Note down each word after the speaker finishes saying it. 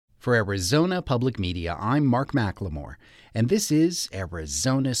For Arizona Public Media, I'm Mark McLemore, and this is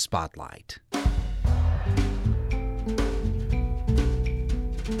Arizona Spotlight.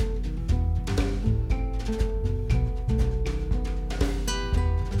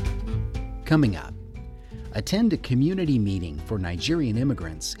 Coming up, attend a community meeting for Nigerian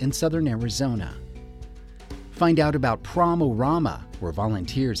immigrants in southern Arizona. Find out about Prom-O-Rama, where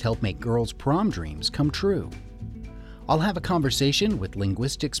volunteers help make girls' prom dreams come true. I'll have a conversation with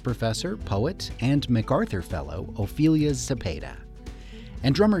linguistics professor, poet, and MacArthur Fellow Ophelia Zepeda.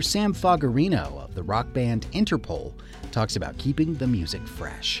 And drummer Sam Fogarino of the rock band Interpol talks about keeping the music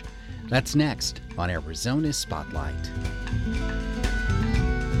fresh. That's next on Arizona Spotlight.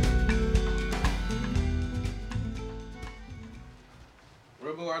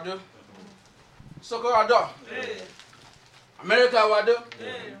 Robo wado, Soko wado, America wado,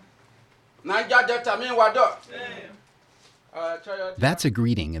 Niger Delta min wado. That's a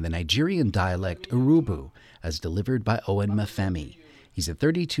greeting in the Nigerian dialect Urubu, as delivered by Owen Mafemi. He's a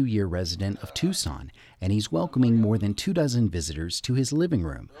 32-year resident of Tucson, and he's welcoming more than 24 visitors to his living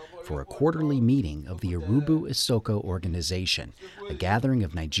room for a quarterly meeting of the Urubu Isoko Organization, a gathering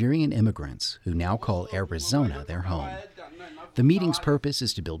of Nigerian immigrants who now call Arizona their home. The meeting's purpose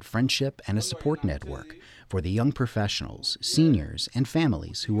is to build friendship and a support network for the young professionals, seniors, and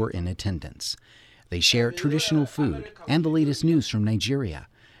families who are in attendance. They share traditional food and the latest news from Nigeria,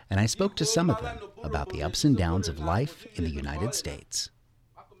 and I spoke to some of them about the ups and downs of life in the United States.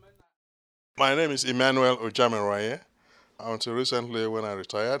 My name is Emmanuel Ojamiroye. Until recently, when I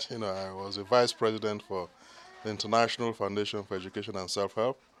retired, I was a vice president for the International Foundation for Education and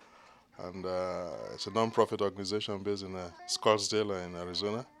Self-Help, and it's a non-profit organization based in Scottsdale in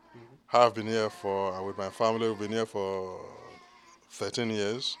Arizona. I've been here with my family, we've been here for 13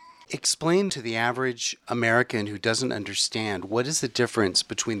 years. Explain to the average American who doesn't understand, what is the difference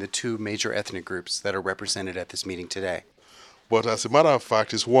between the two major ethnic groups that are represented at this meeting today? But as a matter of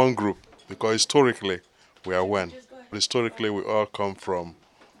fact, it's one group, because historically we are one. Historically, we all come from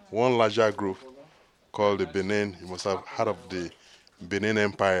one larger group called the Benin. You must have heard of the Benin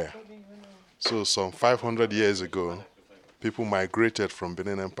Empire. So some 500 years ago, people migrated from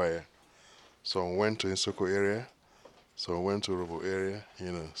Benin Empire. Some went to Isoko area, some went to Urubu area,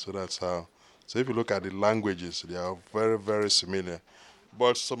 so that's how. So if you look at the languages, they are very, very similar.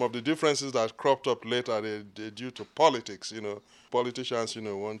 But some of the differences that cropped up later, they're due to politics, Politicians,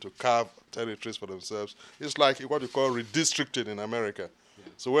 want to carve territories for themselves. It's like what you call redistricting in America. Yeah.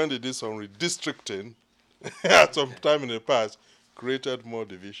 So when they did some redistricting, at some time in the past, created more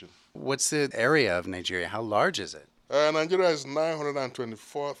division. What's the area of Nigeria? How large is it? Nigeria is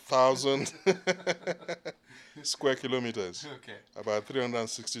 924,000 square kilometers. Okay. About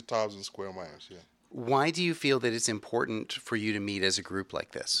 360,000 square miles, yeah. Why do you feel that it's important for you to meet as a group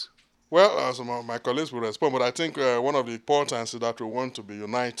like this? Well, some of my colleagues will respond, but I think one of the importance is that we want to be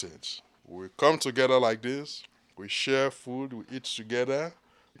united. We come together like this, we share food, we eat together,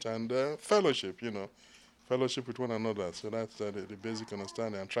 and fellowship, fellowship with one another. So that's the basic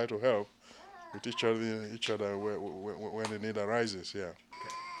understanding, and try to help with each other when the need arises, yeah.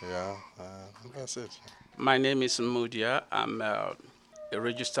 Yeah, that's it. My name is Mudia. I'm a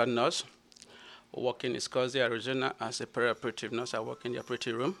registered nurse working in Scottsdale, Arizona as a perioperative nurse. I work in the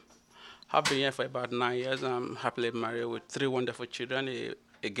operating room. I've been here for about 9 years. I'm happily married with 3 wonderful children,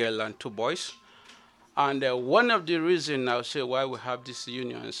 a girl and 2 boys. And one of the reasons I'll say why we have this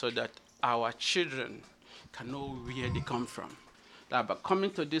union so that our children can know where they come from. That by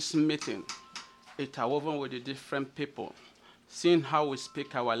coming to this meeting, interwoven with the different people, seeing how we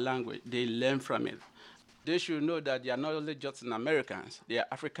speak our language, they learn from it. They should know that they are not only just Americans, they are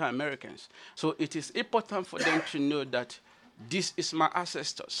African Americans. So it is important for them to know that this is my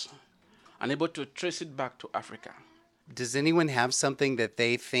ancestors, and able to trace it back to Africa. Does anyone have something that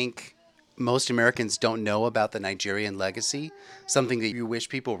they think most Americans don't know about the Nigerian legacy? Something that you wish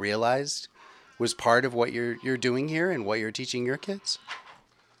people realized was part of what you're doing here and what you're teaching your kids?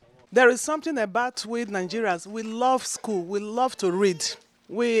 There is something about we Nigerians. We love school. We love to read.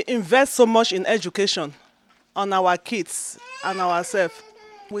 We invest so much in education on our kids and ourselves.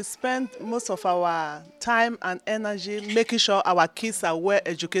 We spend most of our time and energy making sure our kids are well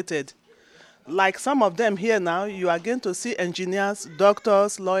educated. Like some of them here now, you are going to see engineers,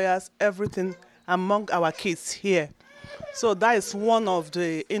 doctors, lawyers, everything among our kids here. So that is one of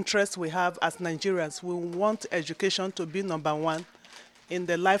the interests we have as Nigerians. We want education to be number one in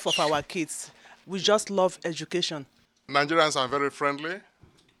the life of our kids. We just love education. Nigerians are very friendly.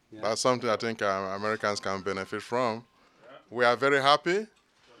 Yeah. That's something I think Americans can benefit from. We are very happy.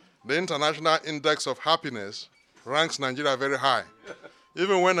 The International Index of Happiness ranks Nigeria very high.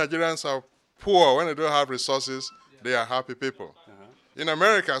 Even when Nigerians are poor, when they don't have resources, they are happy people. In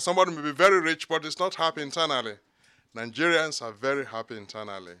America, somebody may be very rich, but is not happy internally. Nigerians are very happy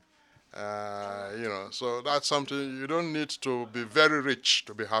internally. So that's something, you don't need to be very rich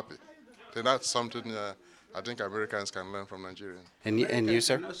to be happy. So that's something I think Americans can learn from Nigerians. And you,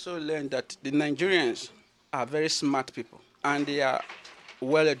 sir? I can also learn that the Nigerians are very smart people and they are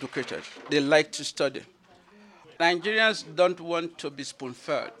well educated. They like to study. Nigerians don't want to be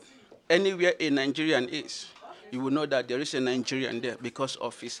spoon-fed. Anywhere a Nigerian is, you will know that there is a Nigerian there because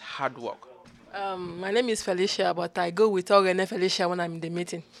of his hard work. My name is Felicia, but I go with Ogene Felicia when I'm in the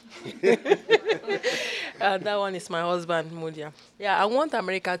meeting. That one is my husband, Mudia. Yeah, I want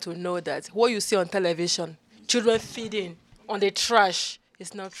America to know that what you see on television, children feeding on the trash,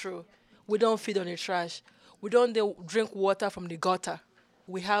 is not true. We don't feed on the trash. We don't drink water from the gutter.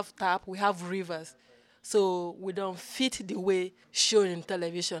 We have tap, we have rivers. So we don't feed the way shown in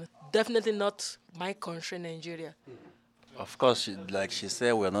television. Definitely not my country, Nigeria. Of course, like she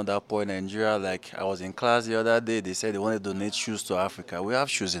said, we're not that poor in Nigeria. Like I was in class the other day, they said they want to donate shoes to Africa. We have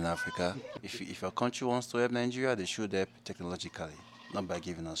shoes in Africa. If your country wants to help Nigeria, they should help technologically, not by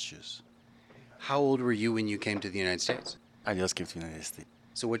giving us shoes. How old were you when you came to the United States? I just came to the United States.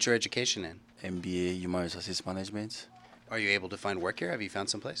 So what's your education in? MBA, Human Resources Management. Are you able to find work here? Have you found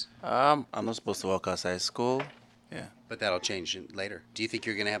some place? I'm not supposed to work outside school. Yeah. But that'll change later. Do you think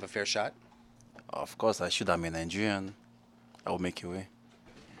you're going to have a fair shot? Of course, I should. I'm a Nigerian. I will make a way.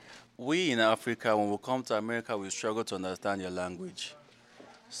 We in Africa, when we come to America, we struggle to understand your language.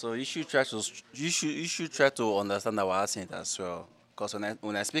 So you should try to understand our accent as well. Because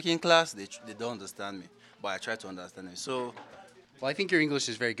when I speak in class, they don't understand me, but I try to understand it. So, well, I think your English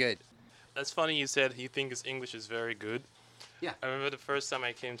is very good. That's funny you said you think his English is very good. Yeah. I remember the first time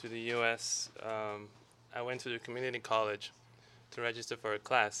I came to the U.S., I went to the community college to register for a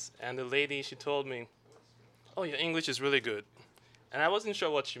class. And the lady, she told me, "Oh, your English is really good." And I wasn't sure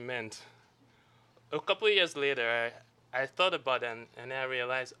what she meant. A couple of years later, I thought about it and I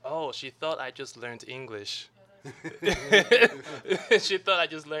realized, oh, she thought I just learned English. She thought I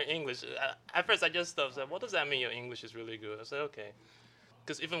just learned English. At first, I just thought, what does that mean your English is really good? I said, okay.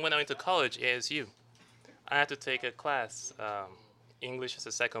 Because even when I went to college, ASU, I had to take a class, English as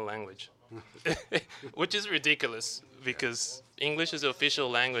a second language, which is ridiculous because English is the official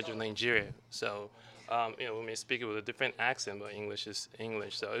language of Nigeria. So, we may speak it with a different accent, but English is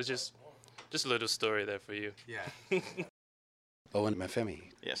English. So it's just a little story there for you. Yeah. Owen Mafemi.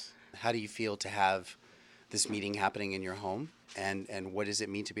 Yes. How do you feel to have this meeting happening in your home, and what does it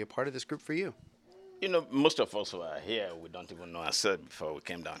mean to be a part of this group for you? Most of us who are here, we don't even know ourselves before we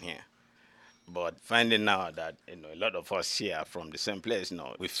came down here. But finding out that, a lot of us here are from the same place,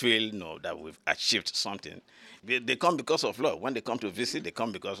 we feel, that we've achieved something. They come because of love. When they come to visit, they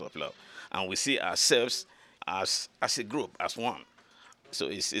come because of love. And we see ourselves as a group, as one. So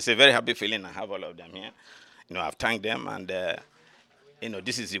it's a very happy feeling I have all of them here. I've thanked them, and,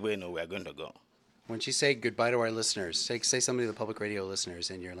 this is the way, we are going to go. When you say goodbye to our listeners, say something to the public radio listeners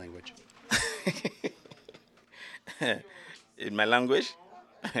in your language. In my language?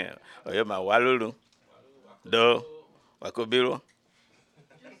 Oyoma walulu, do, wakobiro.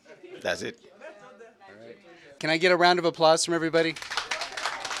 That's it. Can I get a round of applause from everybody?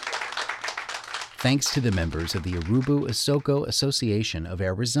 Thanks to the members of the Urubu Isoko Association of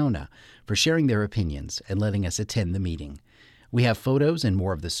Arizona for sharing their opinions and letting us attend the meeting. We have photos and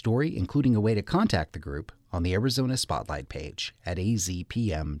more of the story, including a way to contact the group, on the Arizona Spotlight page at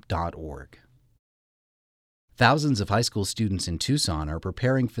azpm.org. Thousands of high school students in Tucson are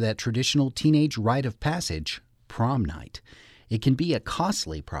preparing for that traditional teenage rite of passage, prom night. It can be a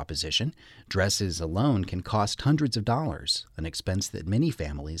costly proposition. Dresses alone can cost hundreds of dollars, an expense that many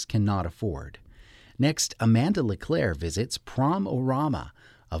families cannot afford. Next, Amanda LeClaire visits Prom-O-Rama,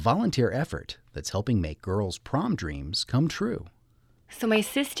 a volunteer effort that's helping make girls' prom dreams come true. So my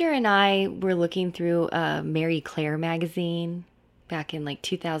sister and I were looking through a Mary Claire magazine back in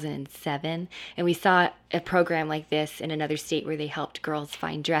 2007, and we saw a program like this in another state where they helped girls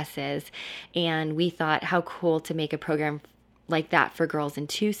find dresses, and we thought how cool to make a program like that for girls in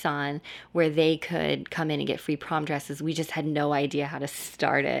Tucson where they could come in and get free prom dresses. We just had no idea how to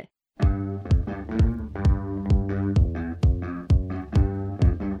start it.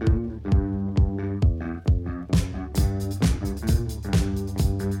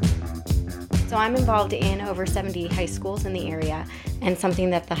 So I'm involved in over 70 high schools in the area, and something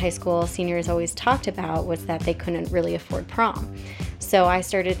that the high school seniors always talked about was that they couldn't really afford prom. So I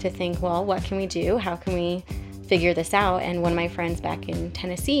started to think, well, what can we do? How can we figure this out? And one of my friends back in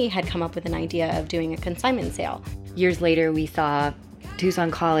Tennessee had come up with an idea of doing a consignment sale. Years later, we saw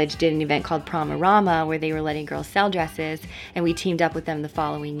Tucson College did an event called Prom-A-Rama where they were letting girls sell dresses, and we teamed up with them the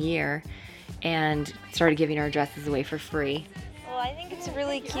following year and started giving our dresses away for free. Well, I think it's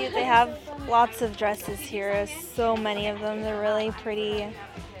really cute. They have lots of dresses here, so many of them. They're really pretty,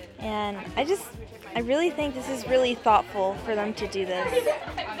 and I really think this is really thoughtful for them to do this.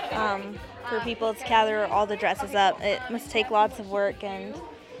 For people to gather all the dresses up, it must take lots of work, and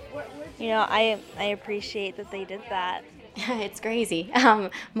I appreciate that they did that. It's crazy.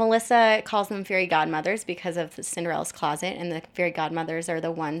 Melissa calls them fairy godmothers because of the Cinderella's Closet, and the fairy godmothers are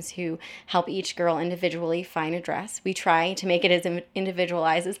the ones who help each girl individually find a dress. We try to make it as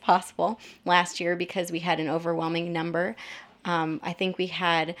individualized as possible. Last year, because we had an overwhelming number, I think we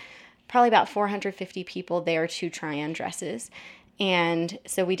had probably about 450 people there to try on dresses. And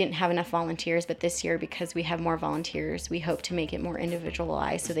so we didn't have enough volunteers, but this year, because we have more volunteers, we hope to make it more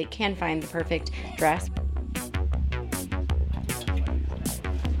individualized so they can find the perfect dress.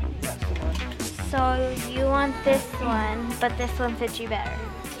 So you want this one, but this one fits you better.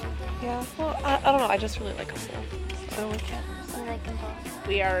 Yeah, well, I don't know. I just really like them both. So I like it. I like them both.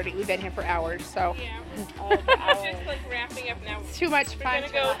 We've been here for hours, so. Yeah. It's just like wrapping up now. It's too much fun to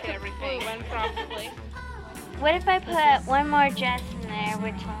look at everything. One probably. What if I put one more dress in there?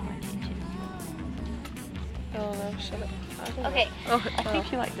 Which one would you choose? Oh, no, shut up. Okay. Oh, I think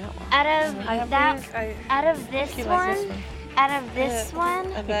you like that one. Out of this one. Out of this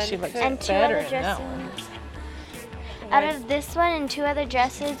one and two other dresses. Out of this one and two other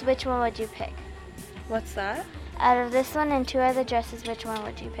dresses, which one would you pick? What's that? Out of this one and two other dresses, which one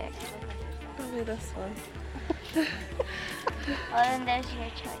would you pick? Probably this one. Well, then there's your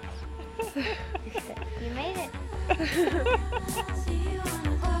choice. You made it.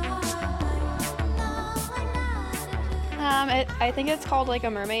 I think it's called like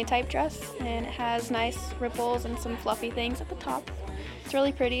a mermaid type dress, and it has nice ripples and some fluffy things at the top. It's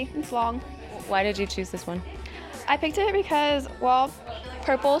really pretty. It's long. Why did you choose this one? I picked it because, well,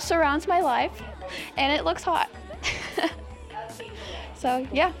 purple surrounds my life, and it looks hot. So,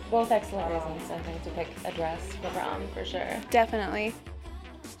 yeah. Both excellent reasons, I think, to pick a dress for prom, for sure. Definitely.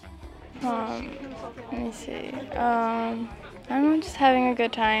 Let me see. I'm just having a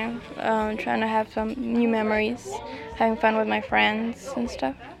good time, trying to have some new memories, having fun with my friends and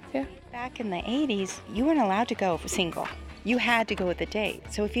stuff. Yeah. Back in the 80s, you weren't allowed to go single. You had to go with a date.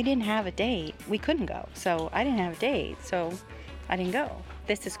 So if you didn't have a date, we couldn't go. So I didn't have a date, so I didn't go.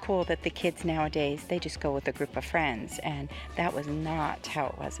 This is cool that the kids nowadays, they just go with a group of friends, and that was not how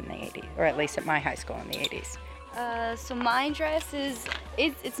it was in the 80s, or at least at my high school in the 80s. So my dress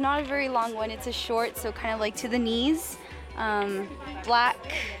it's not a very long one. It's a short, so kind of like to the knees. Black,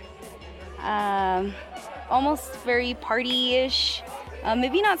 almost very party-ish.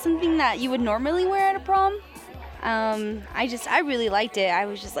 Maybe not something that you would normally wear at a prom. I really liked it. I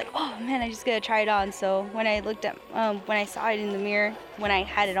was just like, oh man, I just gotta try it on. So when I looked at, when I saw it in the mirror, when I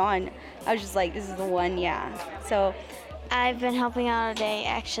had it on, I was just like, this is the one, yeah. So I've been helping out all day.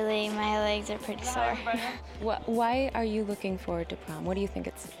 Actually, my legs are pretty sore. Why are you looking forward to prom? What do you think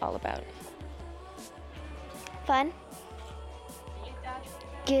it's all about? Fun.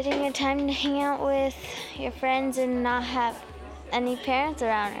 Getting a time to hang out with your friends and not have any parents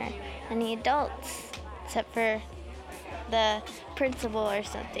around or any adults, except for the principal or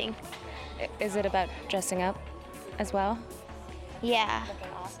something. Is it about dressing up as well? Yeah.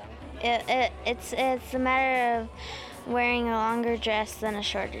 It's a matter of wearing a longer dress than a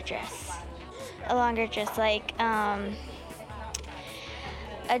shorter dress. A longer dress, like a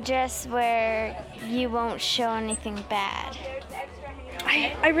dress where you won't show anything bad.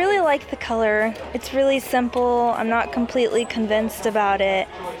 I really like the color. It's really simple. I'm not completely convinced about it,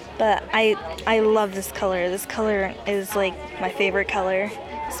 but I love this color. This color is like my favorite color,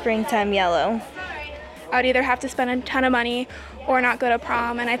 springtime yellow. I would either have to spend a ton of money or not go to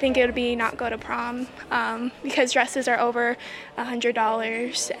prom, and I think it would be not go to prom because dresses are over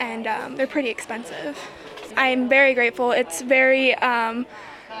 $100 and they're pretty expensive. I'm very grateful. It's very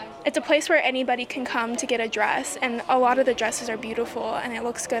it's a place where anybody can come to get a dress, and a lot of the dresses are beautiful and it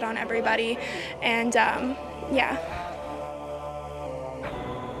looks good on everybody, and yeah.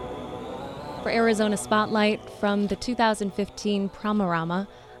 For Arizona Spotlight from the 2015 Prom-A-Rama,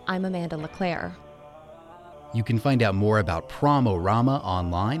 I'm Amanda LeClaire. You can find out more about Prom-A-Rama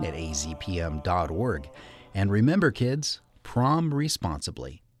online at azpm.org. And remember, kids, prom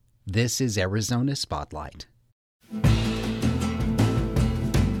responsibly. This is Arizona Spotlight.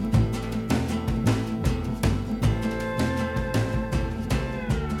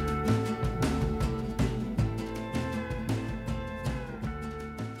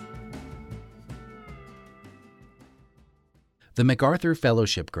 The The MacArthur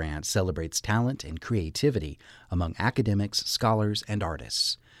Fellowship Grant celebrates talent and creativity among academics, scholars, and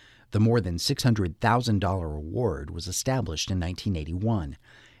artists. The more than $600,000 award was established in 1981,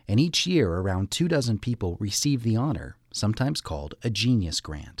 and each year around 24 people receive the honor, sometimes called a Genius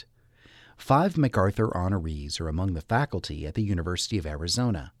Grant. 5 MacArthur honorees are among the faculty at the University of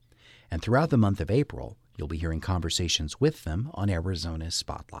Arizona, and throughout the month of April, you'll be hearing conversations with them on Arizona's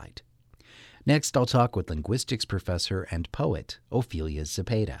Spotlight. Next, I'll talk with linguistics professor and poet Ophelia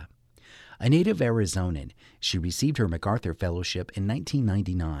Zepeda. A native Arizonan, she received her MacArthur Fellowship in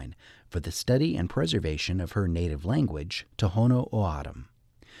 1999 for the study and preservation of her native language, Tohono O'odham.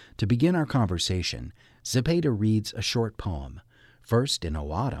 To begin our conversation, Zepeda reads a short poem, first in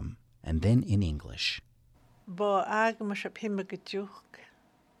O'odham and then in English. Bo ag mashap himagajuk.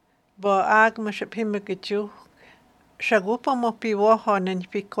 Bo ag mashap himagajuk. Shagupa mo piwoho nan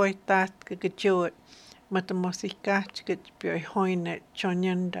pikoi tat gagajuit. Matamosikach git bioi hoinet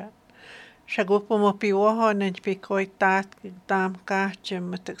chonyanda. Shagupa mo piwoho nan pikoi tat gdam kache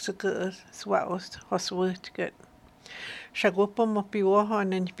mataksagur swaos hoswut git. Shagupa mo piwoho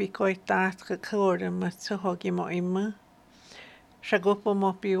nan pikoi tat gakura matsuhogi mo ima. Shagupa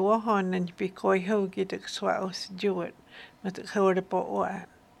mo piwoho nan pikoi hogi dak swaos juit matakura po oat.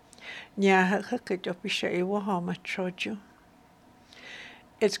 It's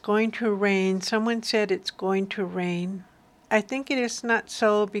going to rain. Someone said it's going to rain. I think it is not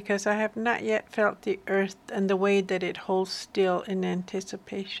so because I have not yet felt the earth and the way that it holds still in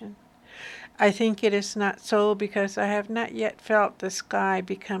anticipation. I think it is not so because I have not yet felt the sky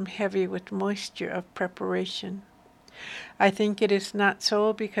become heavy with moisture of preparation. I think it is not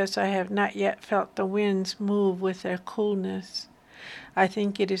so because I have not yet felt the winds move with their coolness. I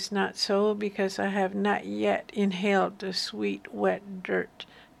think it is not so because I have not yet inhaled the sweet, wet dirt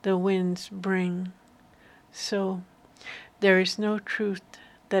the winds bring. So, there is no truth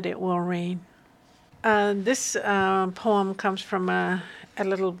that it will rain. This poem comes from a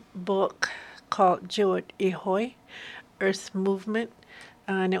little book called Jewett Ihoy, Earth Movement,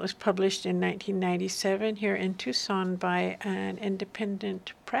 and it was published in 1997 here in Tucson by an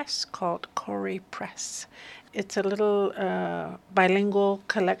independent press called Corey Press. It's a little bilingual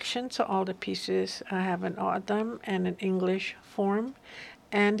collection, so all the pieces have an O'odham and an English form,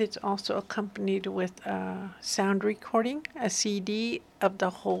 and it's also accompanied with a sound recording, a CD of the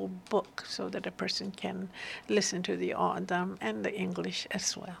whole book, so that a person can listen to the O'odham and the English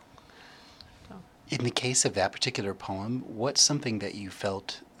as well. In the case of that particular poem, what's something that you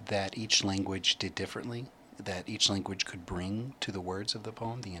felt that each language did differently, that each language could bring to the words of the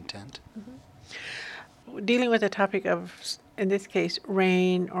poem, the intent? Mm-hmm. Dealing with the topic of, in this case,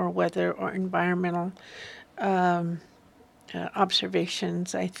 rain or weather or environmental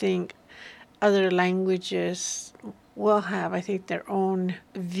observations, I think other languages will have, I think, their own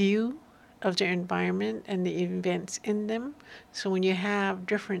view of their environment and the events in them. So when you have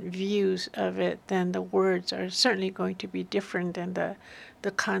different views of it, then the words are certainly going to be different, and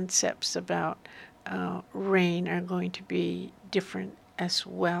the concepts about rain are going to be different as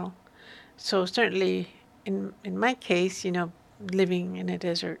well. So certainly in my case, living in a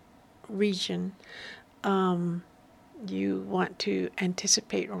desert region, you want to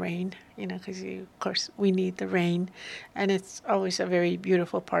anticipate rain, because of course we need the rain, and it's always a very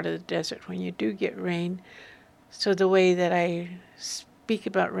beautiful part of the desert when you do get rain. So the way that I speak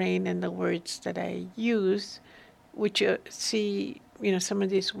about rain and the words that I use, which you see, some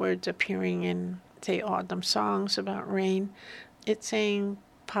of these words appearing in, say, O'odham songs about rain, it's saying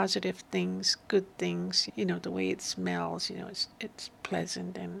positive things, good things, the way it smells, it's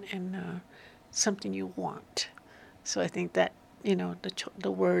pleasant and something you want. So I think that,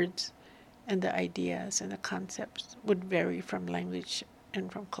 the words and the ideas and the concepts would vary from language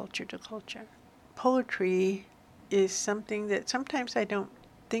and from culture to culture. Poetry is something that sometimes I don't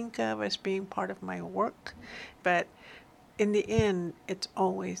think of as being part of my work, but in the end, it's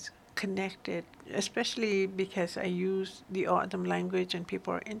always connected, especially because I use the O'odham language and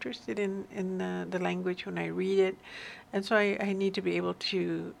people are interested in the language when I read it. And so I need to be able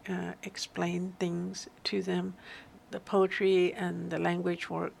to explain things to them. The poetry and the language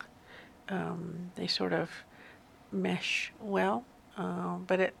work, they sort of mesh well.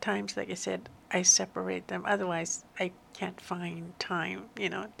 But at times, like I said, I separate them. Otherwise, I can't find time,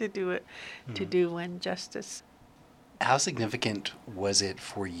 to do it, to do one justice. How significant was it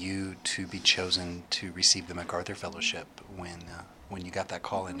for you to be chosen to receive the MacArthur Fellowship when you got that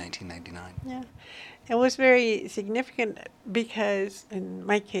call in 1999? Yeah, it was very significant because in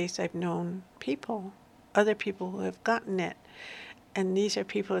my case, I've known other people who have gotten it, and these are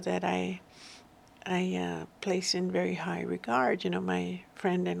people that I place in very high regard. My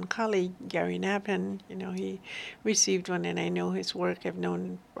friend and colleague, Gary Nabhan, he received one, and I know his work. I've known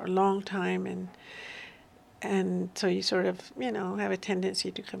him for a long time, and so you sort of, have a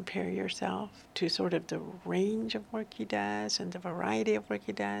tendency to compare yourself to sort of the range of work he does and the variety of work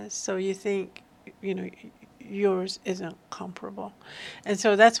he does. So you think, yours isn't comparable. And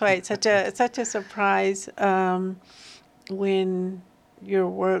so that's why it's such a surprise when your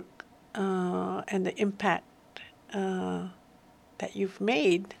work and the impact that you've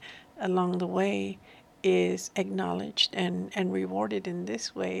made along the way is acknowledged and rewarded in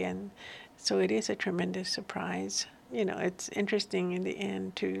this way. And so it is a tremendous surprise. It's interesting in the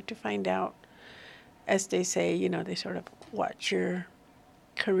end to find out, as they say, they sort of watch your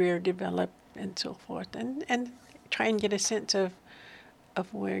career develop and so forth, and try and get a sense of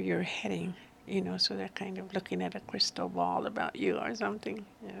where you're heading. So they're kind of looking at a crystal ball about you or something.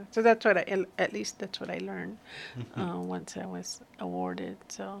 Yeah. So that's what at least that's what I learned once I was awarded.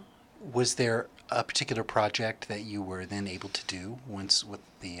 So, was there a particular project that you were then able to do once with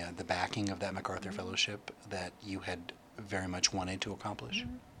the backing of that MacArthur Fellowship that you had very much wanted to accomplish?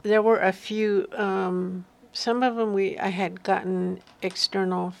 There were a few. Some of them I had gotten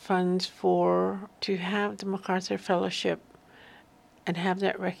external funds to have the MacArthur Fellowship and have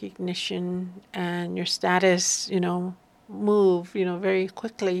that recognition and your status, move, very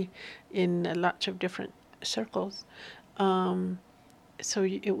quickly in lots of different circles. So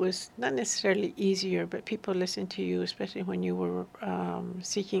it was not necessarily easier, but people listened to you, especially when you were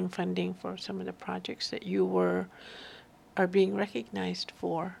seeking funding for some of the projects that you are being recognized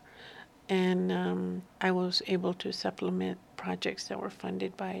for. And I was able to supplement projects that were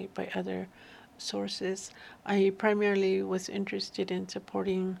funded by other sources. I primarily was interested in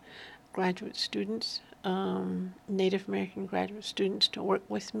supporting graduate students, Native American graduate students, to work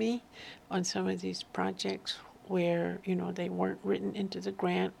with me on some of these projects where, they weren't written into the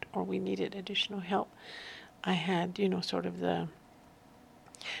grant or we needed additional help. I had, sort of the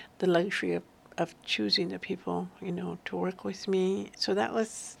luxury of choosing the people, to work with me. So that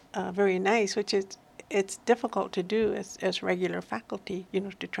was very nice, which is, it's difficult to do as regular faculty,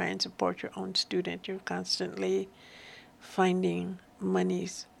 to try and support your own student. You're constantly finding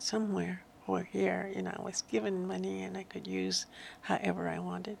monies somewhere or here. I was given money and I could use however I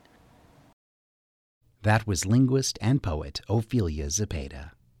wanted. That was linguist and poet Ophelia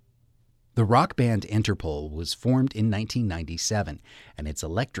Zepeda. The rock band Interpol was formed in 1997, and its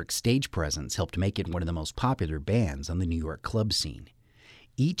electric stage presence helped make it one of the most popular bands on the New York club scene.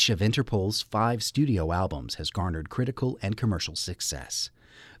 Each of Interpol's 5 studio albums has garnered critical and commercial success.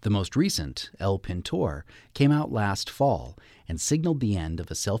 The most recent, El Pintor, came out last fall and signaled the end of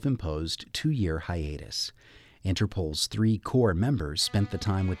a self-imposed 2-year hiatus. Interpol's 3 core members spent the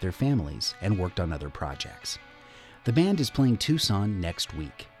time with their families and worked on other projects. The band is playing Tucson next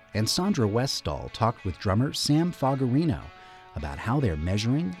week, and Sandra Westall talked with drummer Sam Fogarino about how they're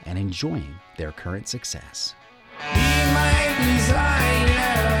measuring and enjoying their current success.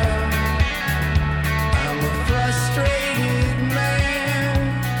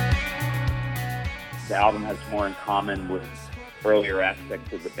 The album has more in common with earlier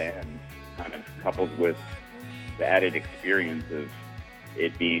aspects of the band, kind of coupled with the added experience of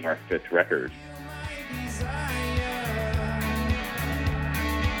it being our 5th record.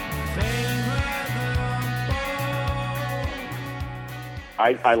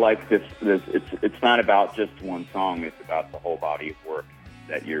 I like this. It's not about just one song. It's about the whole body of work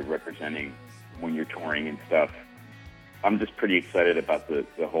that you're representing when you're touring and stuff. I'm just pretty excited about the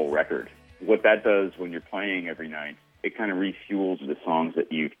whole record. What that does when you're playing every night, it kind of refuels the songs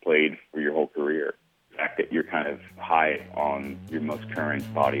that you've played for your whole career. The fact that you're kind of high on your most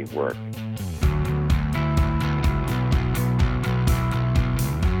current body of work.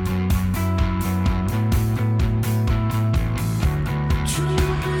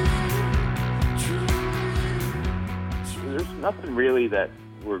 There's nothing really that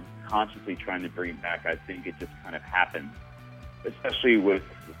we're consciously trying to bring back. I think it just kind of happens, especially with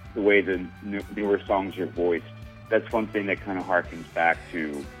the way the newer songs are voiced. That's one thing that kind of harkens back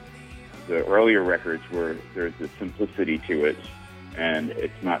to the earlier records where there's a simplicity to it and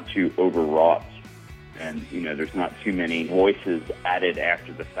it's not too overwrought and, there's not too many voices added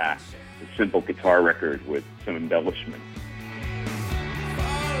after the fact. A simple guitar record with some embellishments.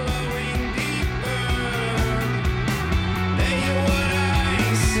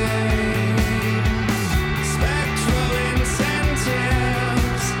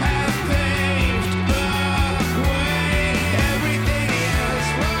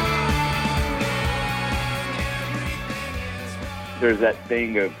 There's that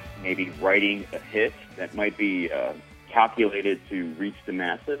thing of maybe writing a hit that might be calculated to reach the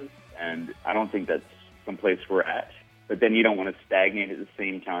masses, and I don't think that's someplace we're at. But then you don't want to stagnate at the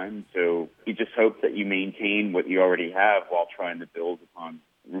same time, so you just hope that you maintain what you already have while trying to build upon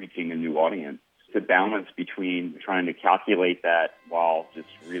reaching a new audience. It's a balance between trying to calculate that while just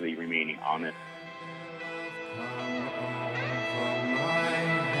really remaining honest.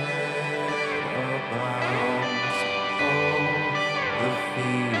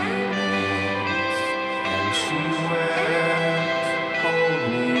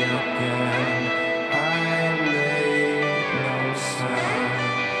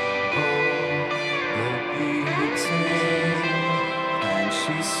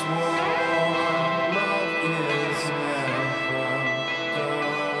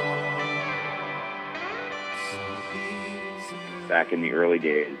 Back in the early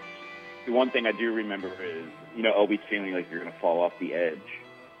days, the one thing I do remember is, always feeling like you're going to fall off the edge.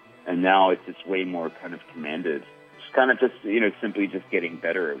 And now it's just way more kind of commanded. It's kind of just, simply just getting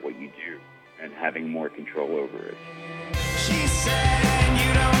better at what you do and having more control over it. She said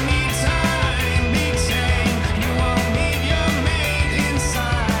you don't need time, you won't need your mate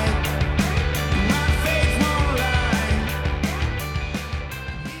inside. My faith won't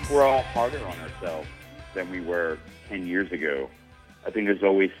lie. We're all harder on ourselves than we were 10 years ago. I think there's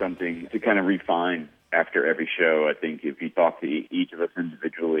always something to kind of refine after every show. I think if you talk to each of us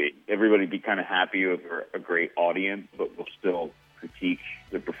individually, everybody would be kind of happy with a great audience, but we'll still critique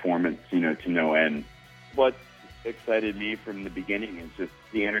the performance, to no end. What excited me from the beginning is just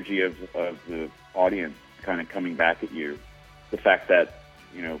the energy of the audience kind of coming back at you. The fact that,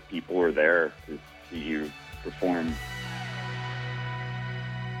 people are there to see you perform.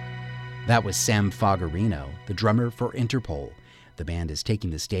 That was Sam Fogarino, the drummer for Interpol. The band is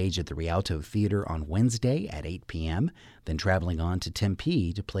taking the stage at the Rialto Theater on Wednesday at 8 p.m., then traveling on to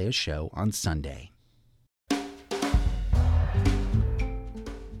Tempe to play a show on Sunday.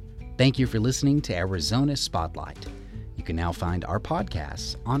 Thank you for listening to Arizona Spotlight. You can now find our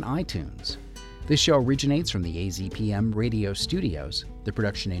podcasts on iTunes. This show originates from the AZPM radio studios. The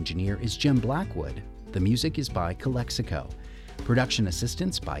production engineer is Jim Blackwood. The music is by Calexico. Production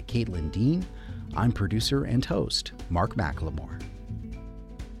assistance by Caitlin Dean. I'm producer and host Mark McLemore.